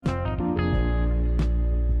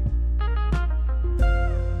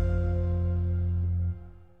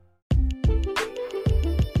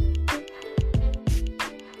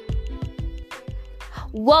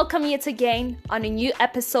Welcome yet again on a new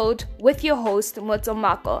episode with your host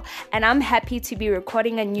Motomako, and I'm happy to be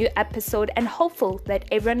recording a new episode and hopeful that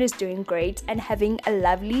everyone is doing great and having a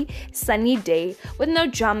lovely sunny day with no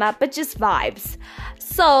drama but just vibes.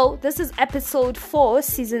 So this is episode 4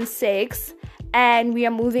 season 6 and we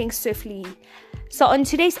are moving swiftly. So on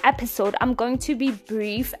today's episode I'm going to be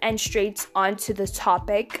brief and straight on to the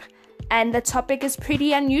topic. And the topic is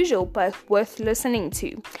pretty unusual, but worth listening to.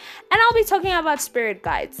 And I'll be talking about spirit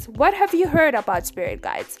guides. What have you heard about spirit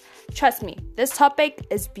guides? Trust me, this topic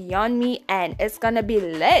is beyond me and it's gonna be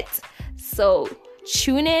lit. So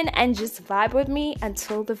tune in and just vibe with me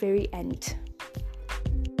until the very end.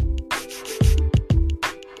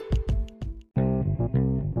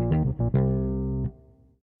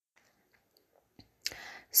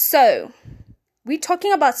 So, we're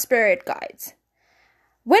talking about spirit guides.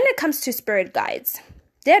 When it comes to spirit guides,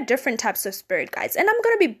 there are different types of spirit guides, and I'm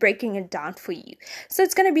going to be breaking it down for you. So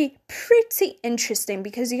it's going to be pretty interesting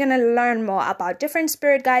because you're going to learn more about different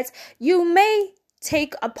spirit guides. You may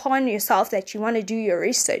take upon yourself that you want to do your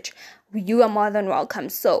research. You are more than welcome.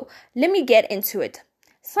 So let me get into it.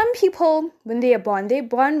 Some people, when they're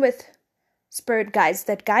born with spirit guides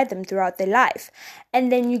that guide them throughout their life.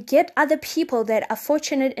 And then you get other people that are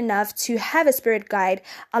fortunate enough to have a spirit guide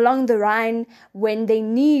along the line when they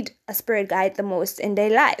need a spirit guide the most in their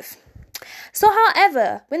life. So,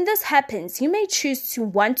 however, when this happens, you may choose to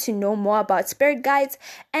want to know more about spirit guides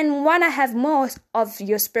and want to have more of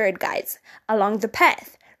your spirit guides along the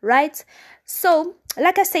path, right? So,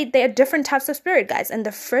 like I said, there are different types of spirit guides. And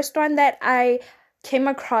the first one that I came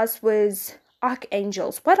across was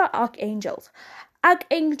archangels. What are archangels?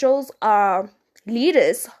 Archangels are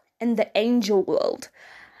leaders in the angel world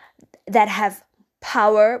that have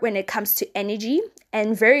power when it comes to energy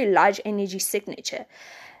and very large energy signature.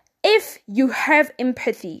 If you have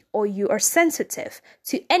empathy or you are sensitive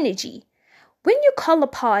to energy, when you call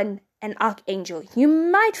upon an archangel, you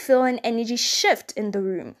might feel an energy shift in the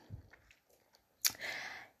room.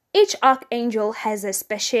 Each archangel has a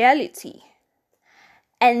speciality.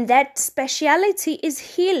 And that speciality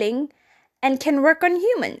is healing and can work on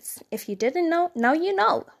humans. If you didn't know, now you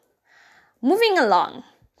know. Moving along.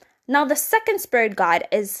 Now the second spirit guide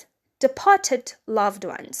is departed loved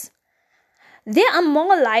ones. They are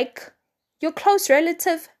more like your close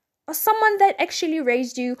relative or someone that actually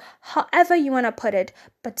raised you, however you want to put it,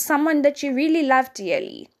 but someone that you really love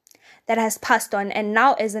dearly, that has passed on and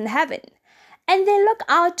now is in heaven. And they look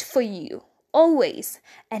out for you always,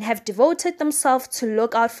 and have devoted themselves to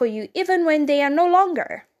look out for you even when they are no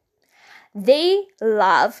longer. They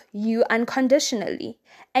love you unconditionally,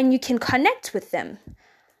 and you can connect with them.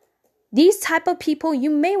 These type of people, you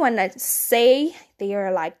may want to say they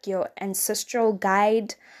are like your ancestral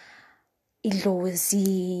guide,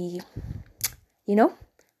 Ilozi,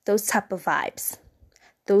 those type of vibes.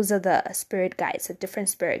 Those are the spirit guides, a different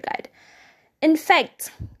spirit guide. In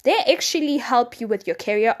fact, they actually help you with your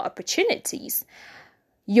career opportunities,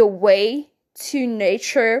 your way to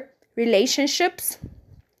nurture relationships.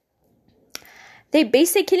 They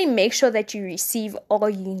basically make sure that you receive all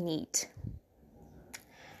you need.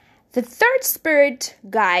 The third spirit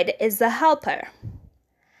guide is the helper.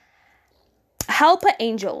 Helper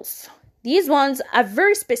angels. These ones are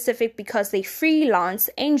very specific because they freelance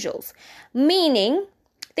angels, meaning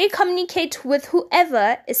they communicate with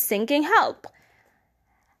whoever is seeking help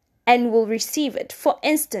and will receive it. For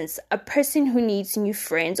instance, a person who needs new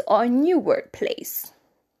friends or a new workplace.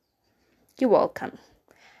 You're welcome.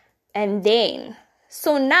 And then,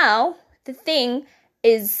 so now the thing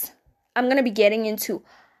is, I'm going to be getting into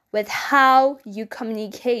with how you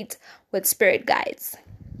communicate with spirit guides.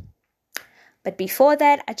 But before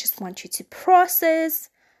that, I just want you to process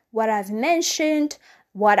what I've mentioned,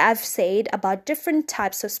 what I've said about different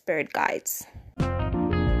types of spirit guides.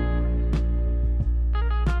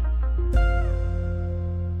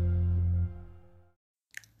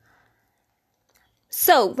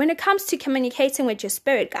 So, when it comes to communicating with your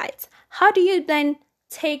spirit guides, how do you then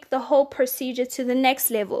take the whole procedure to the next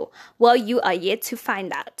level? Well, you are yet to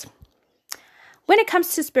find out. When it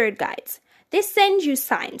comes to spirit guides, they send you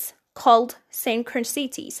signs called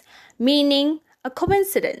synchronicities, meaning a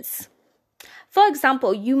coincidence. For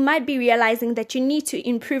example, you might be realizing that you need to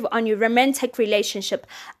improve on your romantic relationship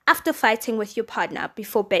after fighting with your partner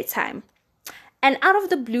before bedtime. And out of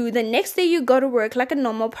the blue, the next day you go to work like a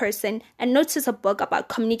normal person and notice a book about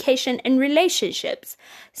communication and relationships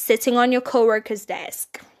sitting on your coworker's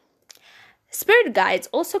desk. Spirit guides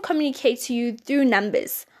also communicate to you through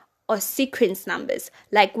numbers or sequence numbers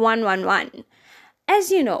like 111.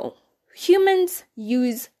 As you know, humans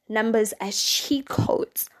use numbers as cheat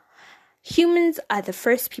codes. Humans are the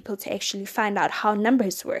first people to actually find out how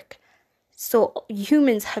numbers work. So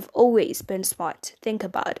humans have always been smart. Think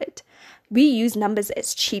about it. We use numbers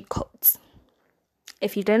as cheat codes.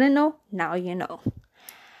 If you didn't know, now you know.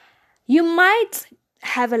 You might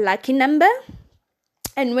have a lucky number,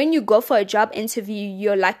 and when you go for a job interview,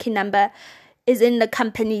 your lucky number is in the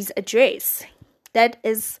company's address. That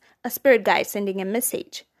is a spirit guide sending a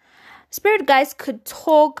message. Spirit guides could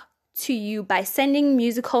talk to you by sending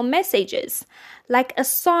musical messages, like a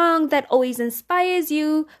song that always inspires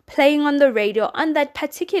you playing on the radio on that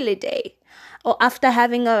particular day, or after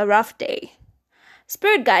having a rough day.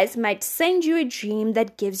 Spirit guides might send you a dream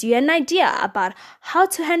that gives you an idea about how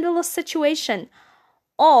to handle a situation,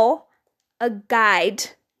 or a guide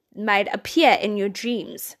might appear in your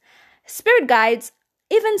dreams. Spirit guides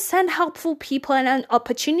even send helpful people and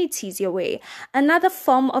opportunities your way, another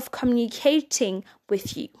form of communicating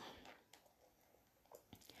with you.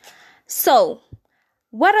 So,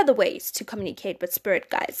 what are the ways to communicate with spirit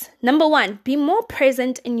guides? Number 1, be more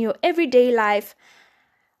present in your everyday life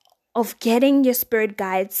of getting your spirit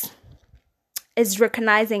guides is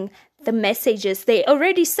recognizing the messages they're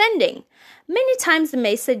already sending. Many times the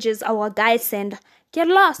messages our guides send get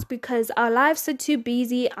lost because our lives are too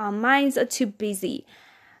busy, our minds are too busy.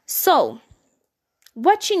 So,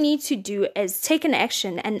 what you need to do is take an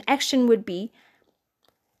action, and action would be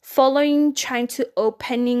trying to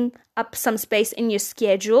opening up some space in your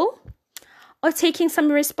schedule, or taking some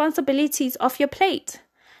responsibilities off your plate,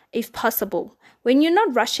 if possible. When you're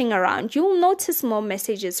not rushing around, you'll notice more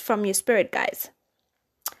messages from your spirit guides.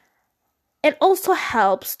 It also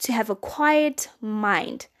helps to have a quiet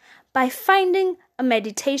mind by finding a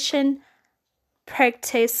meditation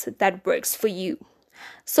practice that works for you,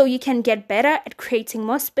 so you can get better at creating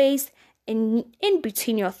more space in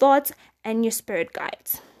between your thoughts and your spirit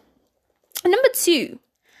guides. Number 2,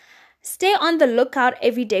 stay on the lookout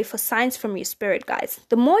every day for signs from your spirit guides.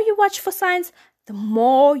 The more you watch for signs, the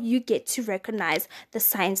more you get to recognize the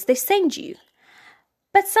signs they send you.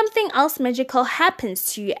 But something else magical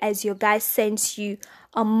happens to you as your guides sense you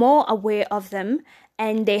are more aware of them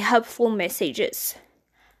and their helpful messages.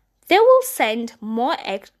 They will send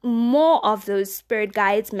more of those spirit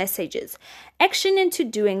guides messages. Action into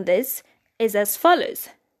doing this is as follows.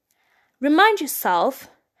 Remind yourself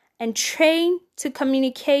and train to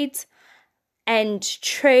communicate and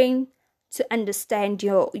train to understand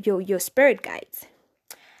your spirit guides.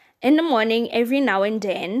 In the morning, every now and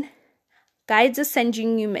then, guides are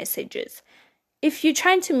sending you messages. If you're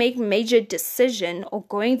trying to make a major decision or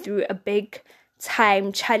going through a big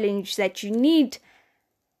time challenge that you need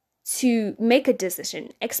to make a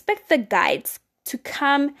decision, expect the guides to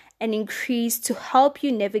come and increase to help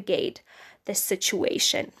you navigate the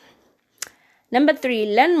situation. Number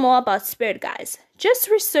 3, learn more about spirit guides. Just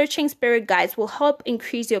researching spirit guides will help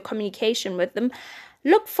increase your communication with them.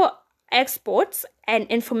 Look for exports and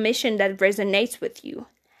information that resonates with you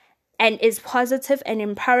and is positive and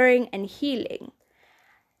empowering and healing.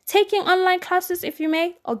 Taking online classes if you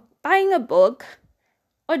may, or buying a book,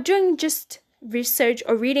 or doing just research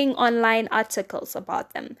or reading online articles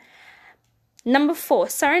about them. Number 4,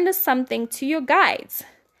 surrender something to your guides.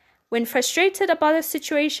 When frustrated about a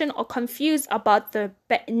situation or confused about the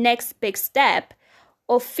next big step,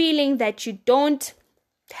 or feeling that you don't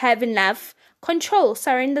have enough control,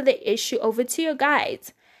 surrender the issue over to your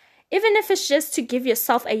guides. Even if it's just to give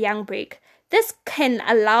yourself a young break, this can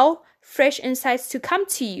allow fresh insights to come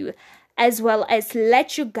to you, as well as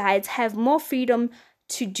let your guides have more freedom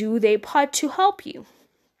to do their part to help you.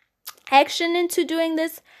 Action into doing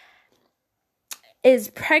this is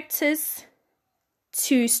practice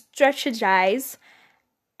to strategize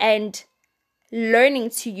and learning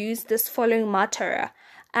to use this following mantra.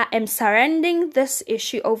 I am surrendering this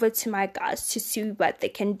issue over to my guides to see what they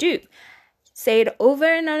can do. Say it over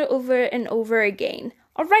and over and over again,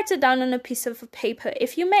 or write it down on a piece of paper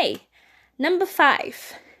if you may. Number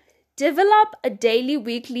 5, develop a daily,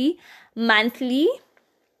 weekly, monthly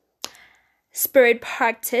spirit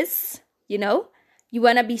practice. You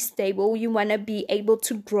want to be stable. You want to be able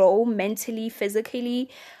to grow mentally, physically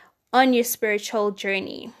on your spiritual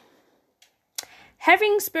journey.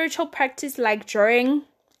 Having spiritual practice like drawing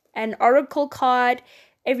an oracle card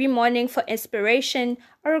every morning for inspiration.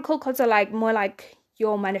 Oracle cards are more like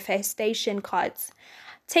your manifestation cards.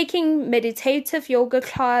 Taking meditative yoga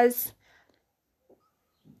class,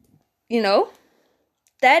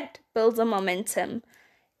 that builds a momentum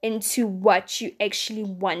into what you actually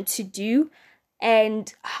want to do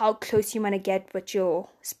and how close you want to get with your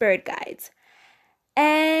spirit guides.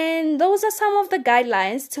 And those are some of the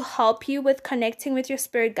guidelines to help you with connecting with your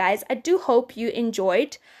spirit guides. I do hope you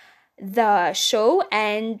enjoyed the show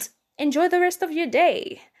and enjoy the rest of your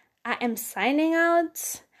day. I am signing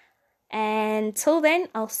out. And till then,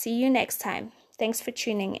 I'll see you next time. Thanks for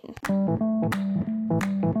tuning in.